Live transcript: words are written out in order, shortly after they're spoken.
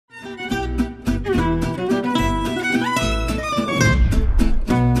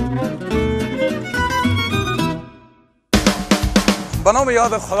به نام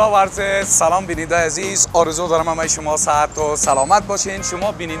یاد خدا ورزه. سلام بیننده عزیز، آرزو دارم همه شما صحت و سلامت باشین.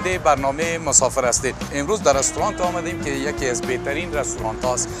 شما بیننده برنامه مسافر هستید. امروز در رستوران آمدیم که یکی از بهترین رستوران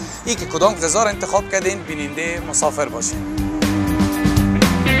هاست. این که کدام غذا را انتخاب کردین بیننده مسافر باشین.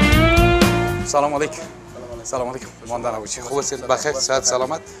 سلام علیکم. سلام علیکم. ماندن باشی. خوب هستید؟ بخیر؟ صحت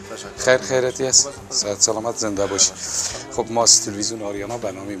سلامت؟ خیر خیرتی است. صحت سلامت زنده باشی. خب ما از تلویزیون آریانا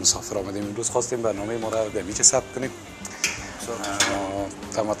برنامه مسافر آمدیم. امروز خواستیم برنامه ما را در میچه ثبت کنیم.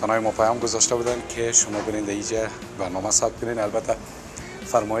 هموطنای ما پیام گذاشته بودن که شما برین در اینجا برنامه ثبت کنین. البته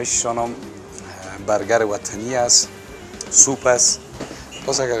فرمایششان هم برگر وطنی است، سوپ است.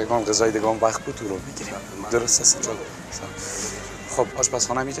 باز اگر یکم غذای دیگه هم وقت بود رو بگیریم. درست است چون خب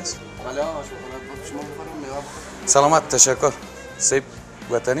آشپزخانه اینجاست؟ بله آشپزخانه شما بخوریم میوه بخوریم. سلامت، تشکر. سیب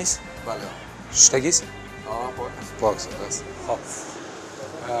وطنی است؟ بله. شتگی است؟ پاک است. خب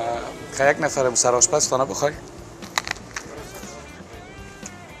یک نفر سر آشپز تا بخوای؟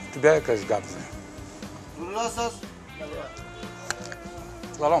 تو بیا یک از گپ بزنیم.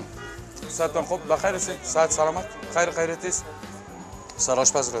 سلام. صحتتان خوب؟ بخیر هستید؟ صحت سلامت؟ خیر خیرتی است؟ سر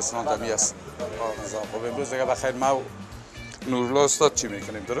آشپز رستوران تامی است. خب امروز دیگه بخیر ما و نورالله استاد چی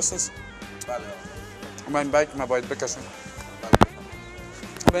میکنیم؟ درست است؟ بله. من بایک ما باید بکشم.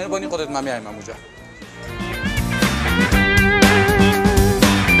 مهربانی خودت ما میایم اونجا.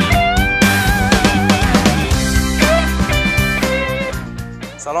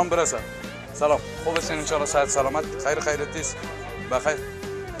 سلام برسه. سلام. خوب هستین ان شاء الله؟ صحت سلامت؟ خیر خیرتی است؟ بخیر.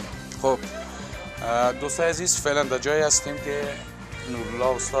 خب دوستای عزیز فعلا در جایی هستیم که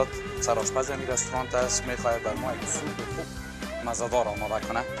نورالله استاد سرآشپز این رستوران است. میخواهد بر ما یک سوپ خوب مزه‌دار آماده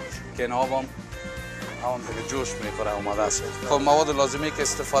کنه که این آب هم دیگه جوش میخوره آماده است. خب مواد لازمی که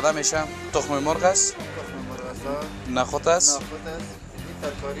استفاده میشه تخم مرغ است، نخود است،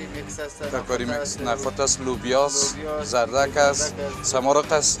 ترکاری میکس است، ترکاری میکس، نخود است، لوبیا است، زردک است،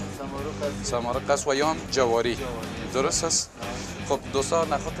 سمارق است، و یا هم جواری. درست است؟ خب دوستا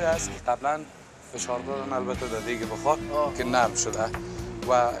نخود است که قبلا فشار دادن البته در دیگه بخار که نرم شده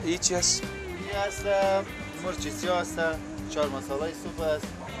و این چی است؟ این است مرچ سیاه است، چهار مساله سوپ است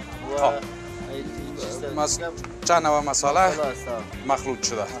و چند نوع مساله مخلوط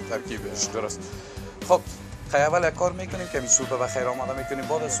شده ترکیبش. درست. خب اول یک کار میکنیم که این سوپ بخیر آماده میکنیم.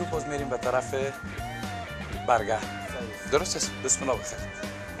 بعد از سوپ میریم به طرف برگر. درست است؟ بسم الله بخیر.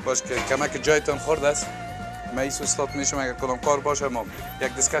 باش که کمک جایتون خورد است. من ایس استاد میشم اگر کدام کار باشه ما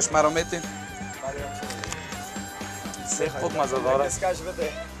یک دستکش مرا میتین. سه خوب مزه داره. دستکش بده.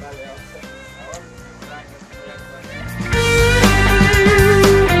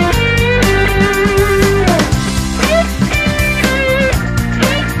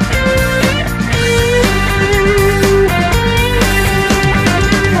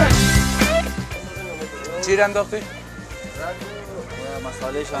 چی را انداختی؟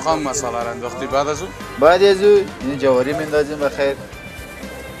 مساله خام مساله را انداختی. بعد از اون این جواری میندازیم بخیر.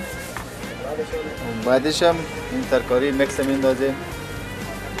 بعدش هم این ترکاری میکس میندازیم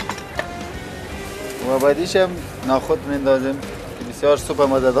و بعدش هم نخود میندازیم که بسیار سوپ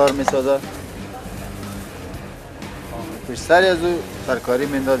مزه‌دار میسازه. پیش سر از اون ترکاری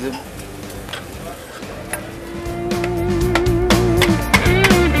میندازیم.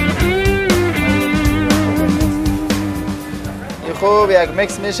 خوب یک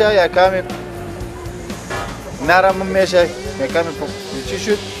میکس میشه، یک کمی نرم میشه، یک کمی چی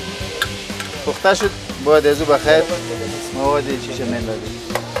شد پخته شد. باید از او بخیر مواد چیشه میندازیم.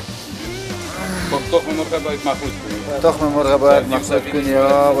 خب تخم مرغ باید مخلوط کنیم. تخم مرغ باید مخلوط کنی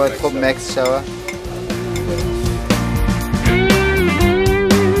یا باید خوب میکس شود.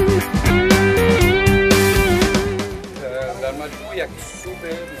 در مجموع یک سوپ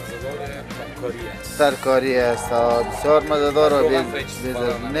مزه‌دار ترکاری است. ترکاری است بسیار مزه‌دار و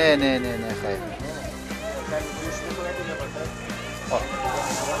نه خیر.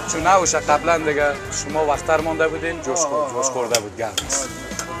 چون نباشه قبلا دیگه شما وقت‌تر مانده بودین جوش خورده بود گرم است.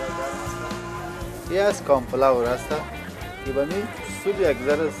 این از کامفلاور است که با می سوپ یک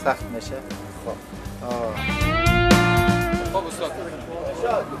ذره سخت میشه. خب استاد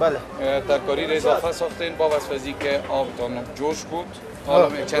بله ترکاری را اضافه ساختین با وصف از اینکه آبتان جوش بود.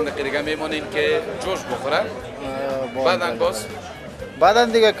 حالا چند دقیقه دیگه میمونین که جوش بخوره. بعدن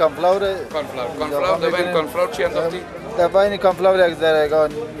دیگه کانفلاور در بین کانفلاور چی انداختی؟ در بین کانفلاور یک ذره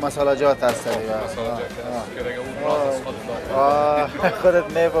مساله جات هست دیگه. خودت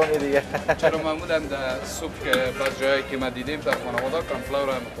میفهمی دیگه. چرا معمولا در سوپ که بعض جایی که ما دیدیم در خانواده کانفلاور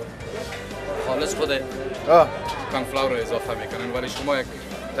هم خالص خود کانفلاور اضافه میکنن ولی شما یک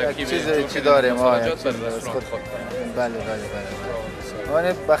ترکیب چی داریم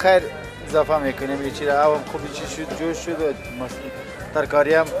بله بخیر اضافه میکنیم. یه چیز خوبی چی شد جوش شد و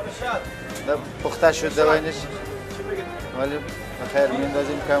ترکاری هم پخته شد دوینش، ولی بخیر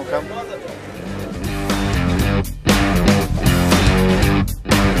میندازیم کم کم.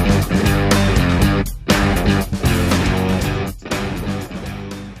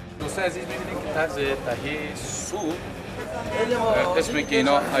 دوستان عزیز می‌بینید که طرز تهیه سوپ قسمی که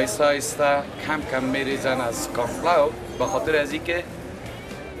اینا آیسته آیسته کم کم میریزن از کارنفلاور به خاطر از اینکه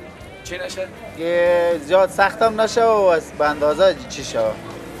چی نشه؟ که زیاد سختم نشه و از به اندازه چی شه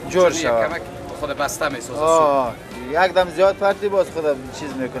جور شه. کمک خود بسته میسازه سوپ. یک دم زیاد پرتی باز خودم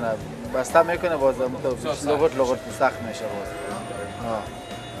چیز میکنه، بسته میکنه باز لغت لغت سخت میشه باز.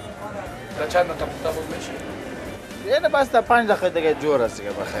 تا چند دقیقه باز میشه؟ یعنی بس تا 5 دقیقه دیگه جور است که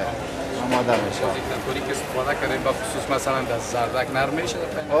بخیر آماده میشه. طوری که استفاده کردیم به خصوص مثلا در زردک نرم میشه؟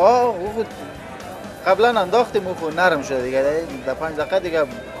 او قبلا انداختیم او نرم شده دیگه، در 5 دقیقه دیگه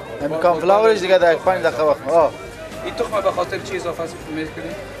امکان فلاورش دیگه در 5 دقیقه وقت. این تخمه به خاطر چی اضافه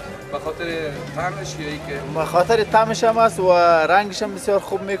میکنید؟ به خاطر طعمش یا اینکه؟ به خاطر طعمش هم است و رنگش هم بسیار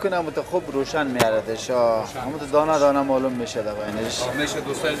خوب میکنه، مت خوب روشن میاردش، همون دانه دانه معلوم میشه در بینش. میشه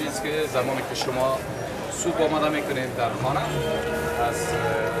دوستان عزیز که زمانی که شما سوپ آماده میکنید در خانه، از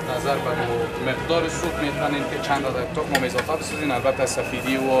نظر به مقدار سوپ میتونید که چند عدد تخم اضافه بسازید، البته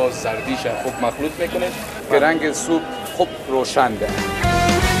سفیدی و زردیش خوب مخلوط میکنید که رنگ سوپ خوب روشن ده.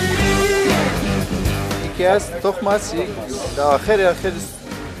 یکی از تخم است در آخر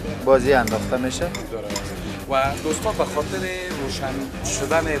بازی انداخته میشه و دوستان به خاطر روشن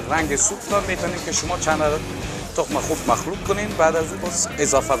شدن رنگ سوپ را میتونید که شما چند عدد تخم خوب مخلوط کنین، بعد از اون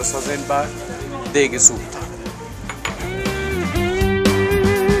اضافه بسازین به دیگ سوپ.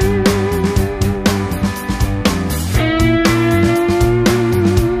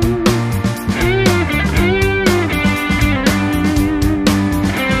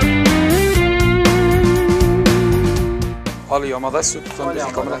 حالی آماده است سوپتون؟ حالی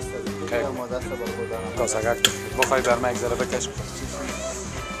آماده است. آماده است برای کاسه بخواهی در یک ذره بکش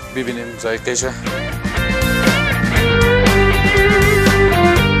ببینیم ذائقه‌شه.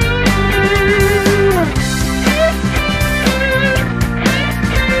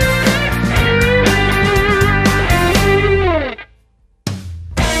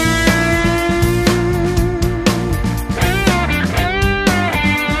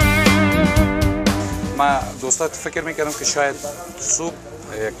 من دوستات فکر میکردم که شاید سوپ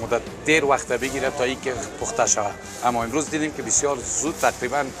یک مدت دیر وقت بگیره تا اینکه پخته شود، اما امروز دیدیم که بسیار زود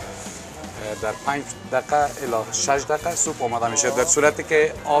تقریبا در 5 دقیقه الی 6 دقیقه سوپ آماده میشه، در صورتی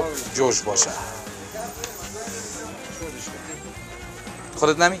که آب جوش باشه.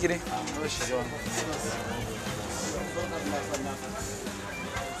 خودت نمیگیری؟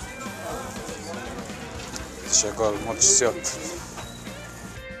 تشکر متشکرم.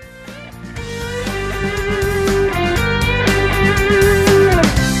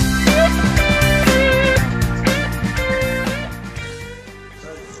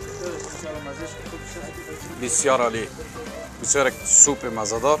 بسیار عالی، بسیار سوپ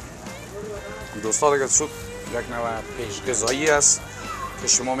مزه‌دار. دوستان اگر سوپ یک نوع پیش غذایی است که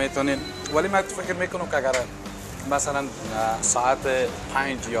شما میتونین، ولی من فکر میکنم که اگر مثلا ساعت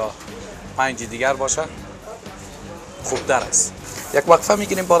 5 یا 5 دیگر باشه خوبتر است. یک وقفه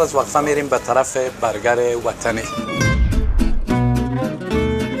میگیریم، بعد از وقفه میریم به طرف برگر وطنی.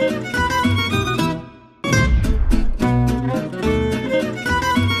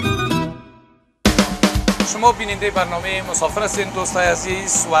 شما بیننده برنامه مسافر هستین دوستای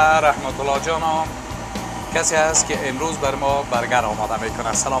عزیز و رحمت الله جان کسی هست که امروز بر ما برگر آماده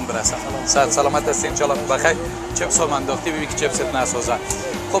میکنه. سلام برسه. صحت سلامت هستین ان شاء الله بخیر. چپس هم انداختی ببین که چپست نسازه.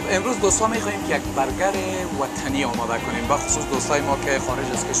 خب امروز دوستان میخوایم که یک برگر وطنی آماده کنیم، به خصوص دوستای ما که خارج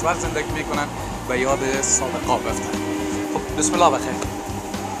از کشور زندگی میکنن و یاد سابقا بیفتن. خب بسم الله بخیر.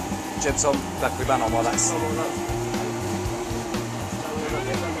 چپس هم تقریبا آماده است.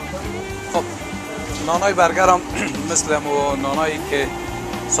 خب نانای برگر هم مثل نانایی که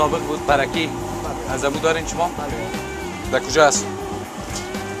سابق بود پرکی از امو دارین شما؟ در کجا هست؟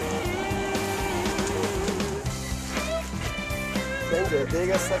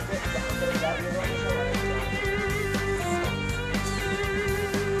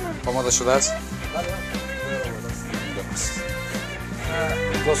 آماده شده است؟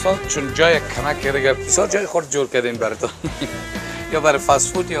 دوستان چون جای کمک کرده بسیار جای خورد جور کردین براتون یا برای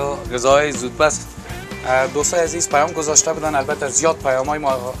فست فود یا غذای زودپس. دوستای عزیز پیام گذاشته بودن، البته زیاد پیامای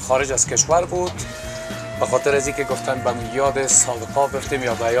ما خارج از کشور بود، به خاطر از اینکه گفتن به یاد سابقا بیفتیم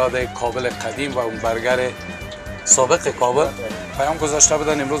یا به یاد کابل قدیم و اون برگر سابق کابل پیام گذاشته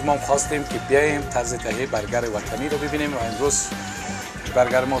بودن. امروز ما خواستیم که بیایم طرز تهیه برگر وطنی رو ببینیم و امروز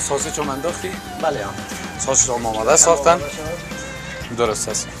برگر ما ساسش رو انداختی؟ بله ساسش رو آماده ساختن درست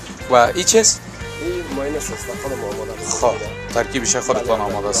است. و این چیز؟ این ماینس است، خودم آماده خب ترکیبش خودتان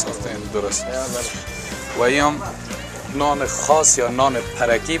آماده ساختین. درست. و این هم نان خاص یا نان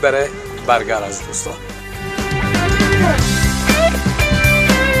پرکی برای برگر از دوستان.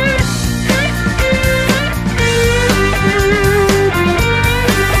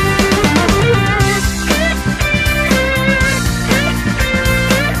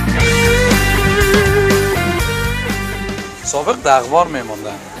 سابق در اخبار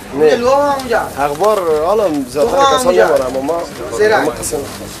میموندن. نه اخبار حالا زیادتر کسان نمارم اما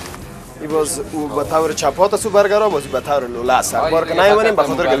ای باز به طور چپات است و برگرها باز به طور لوله است. اخبار که نیمانیم به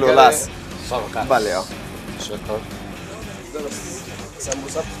خاطر که لوله است. بله ها.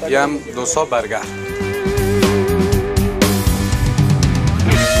 یه هم دوستا برگر.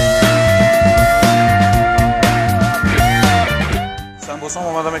 سمبوسا هم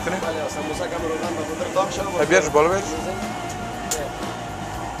آماده میکنیم؟ بله سمبوسا کم روزن به خاطر داغ شده. بیارش بالا بیارش.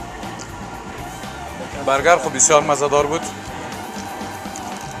 برگر خب بسیار مزه‌دار بود.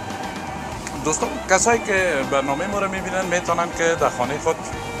 دوستان کسایی که برنامه ما رو میبینن میتونن که در خانه خود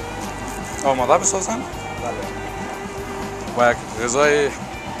آماده بسازن و یک غذای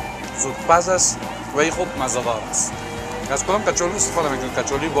زودپز است و این خود مزه‌دار است. از کدام کچالو استفاده میکنید؟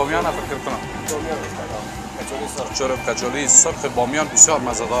 کچالوی بامیان فکر کنم. کچالوی سرخ بامیان بسیار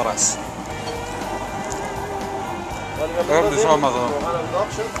مزه‌دار است. بسیار مزه‌دار.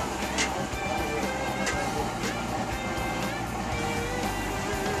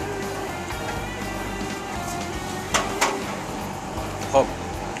 خب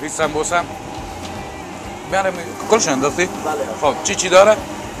این سمبوسه میانه کلش انداختی؟ بله. خب چی داره؟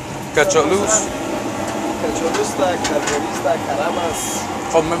 کچالوست؟ کچالوست، کربوریست، کرم است.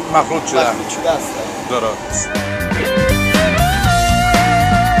 خب مخلوط شده. مخلوط شده است. درست.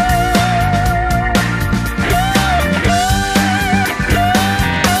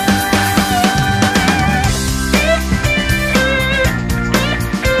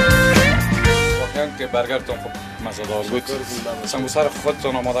 واقعا که برگرتون خوب مزه‌دار بود. سمبوسه رو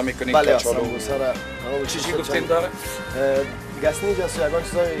خودتون آماده میکنید؟ بله کچالو. سمبوسه را چی گفتین داره؟ گسنیج است و یگان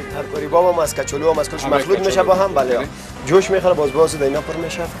چیزای ترکاری باب هم از کچالو هم از کلش مخلوط میشه با هم. بله جوش میخوره باز دینا پر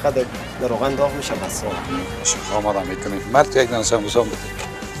میشه فقط در روغن داغ میشه بس آماده میکنیم. مرد یک دانه سمبوسه هم بده.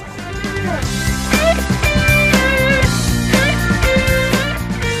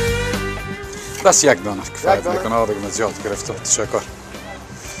 بس یک دانه کفایت میکنه. آره دیگه زیاد گرفته. تشکر.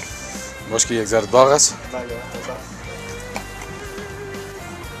 باش که یک ذره داغ است. بله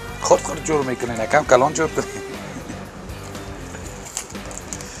خود جور میکنین. کم کلان جور کنین.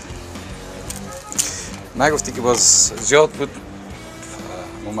 نگفتی که باز زیاد بود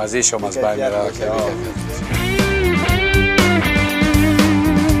مزه‌ش هم از بین میره.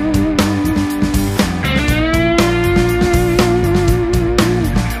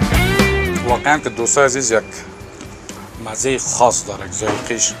 واقعا که دوستای عزیز یک مزه خاص داره.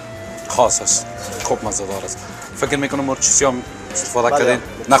 ذائقه‌اش خاص است. خوب مزه‌دار است. فکر میکنم هر چیزی هم استفاده کردین.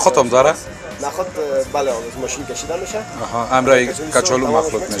 نخود هم داره؟ نخود بله از ماشین کشیده میشه. آها امرای کچالو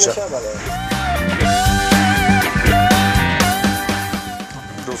مخلوط میشه.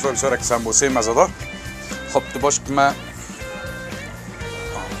 دوستان بسیار یک سمبوسه مزه‌دار. خب تو باش که ما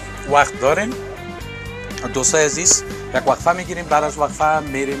وقت داریم. دوستای عزیز یک وقفه میگیریم. بعد از وقفه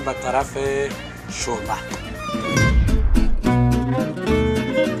میریم به طرف شورمه.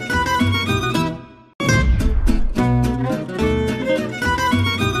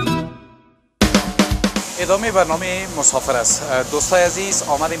 ادامه برنامه مسافر است. دوستای عزیز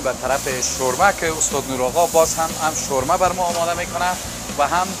آمدیم به طرف شورمه که استاد نور آقا باز هم شورمه بر ما آماده میکنه و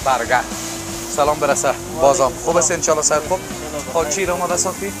هم برگر. سلام برسه بازم. خوب است ان شاء الله صاحب؟ خوب. چی رو آماده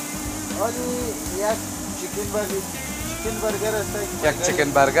ساختی؟ یک چیکن برگر است. یک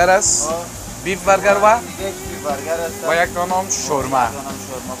چیکن برگر است. بیف برگر و یک دانم شورمه.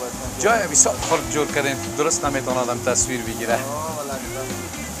 جای بسیار خرد جور کردین. درست نمیتونه آدم تصویر بگیره.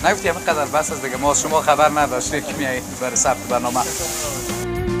 نگفتی همه قدر بس است دیگه. ما شما خبر نداشتیم که میایید برای ثبت برنامه.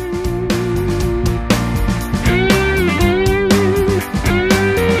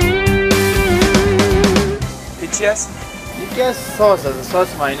 این چی است؟ یکی از ساس است. ساس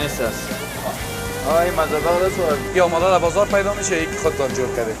ماینس است. آی مزه‌دار است. یا آماده در بازار پیدا میشه یکی خودتان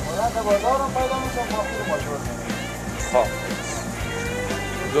جور کرده؟ در بازار هم پیدا میشه. ما خود ماشور. خب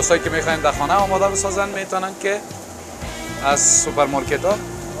دوستایی که میخواین در خانه آماده بسازن میتونن که از سوپرمارکت ها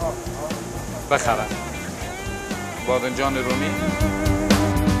بخرن. بادنجان رومی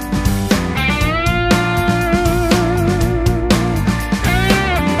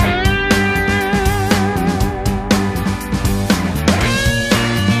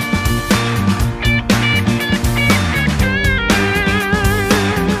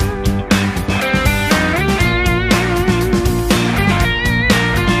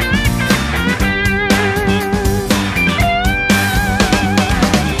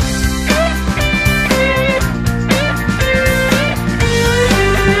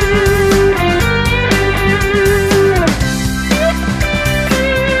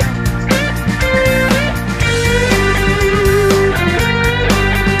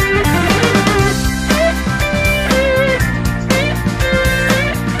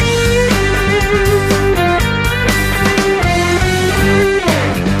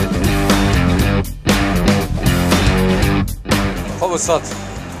استاد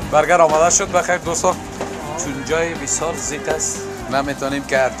برگر آماده شد. بخیر دوستان، چون جای بسیار زیق است نمیتونیم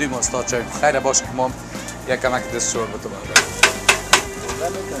که اردویم استاد چای خیر باش که ما یک کمک دست شور بتو برگر.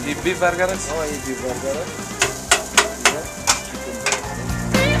 این بیف برگر است؟ این بیف برگر است.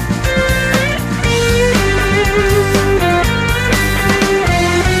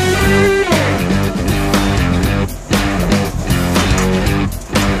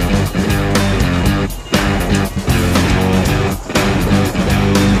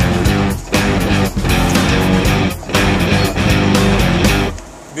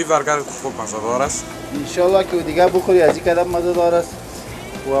 بیف برگر خوب مزه‌دار است. انشالله که دیگه بخوری از این قدم مزه‌دار است.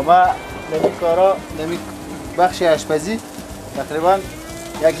 و ما نمی کارا نمی بخش آشپزی تقریبا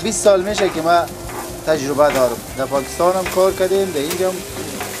یک 20 سال میشه که ما تجربه دارم. در پاکستان هم کار کردیم، در اینجا هم.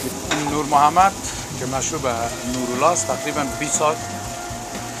 نور محمد که مشهور به نورالله است تقریبا 20 سال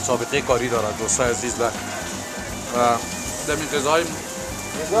سابقه کاری دارد دوستای عزیز. و در این غذای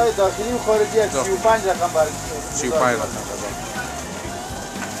داخلی و خارجی 35 رقم برای 35 رقم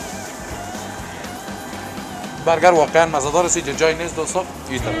برگر واقعا مزه‌دار است. اینجا جای نیست دوستان.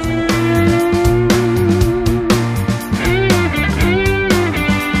 این طرف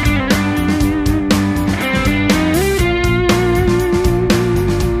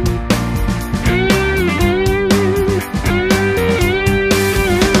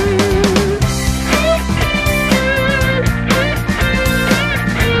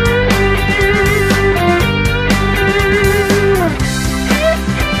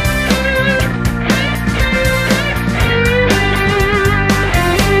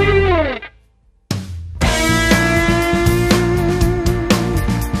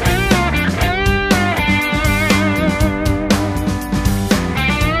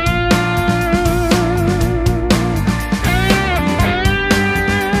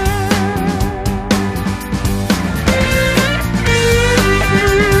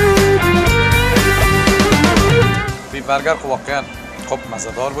برگر واقعا خوب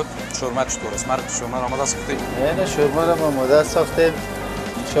مزه‌دار بود. شورما چطور است؟ مرد شورما را آماده ساختیم؟ نه شورما را آماده ساختیم. ان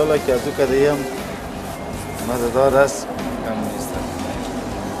شاء الله که از او کدی هم مزه‌دار است.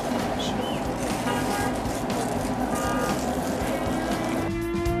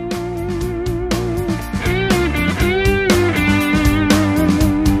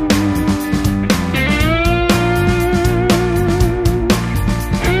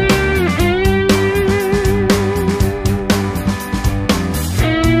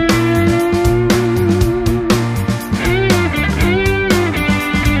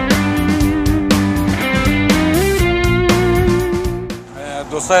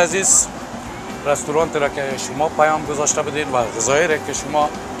 دوستای عزیز، رستورانتی را که شما پیام گذاشته بدین و غذایی را که شما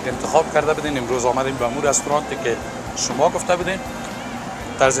انتخاب کرده بدین، امروز آمدیم به امون رستورانتی که شما گفته بدین.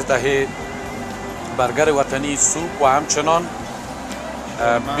 طرز تهیه برگر وطنی، سوپ و همچنان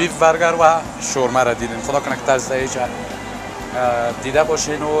بیف برگر و شورما را دیدین. خدا کنه که طرز تهیه دیده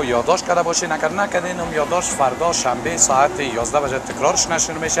باشین و یادداشت کرده باشین. اگر نکردین هم یادداشت فردا شنبه ساعت 11 بجه تکرارش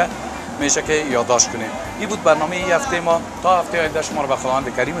نشر میشه که یادداشت کنیم. این بود برنامه این هفته ما. تا هفته آینده شما رو به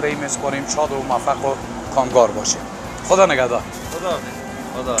خداوند کریم رحیم میسپاریم. شاد و موفق و کامگار باشید. خدا نگهدار.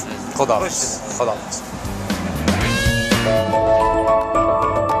 خدا خدا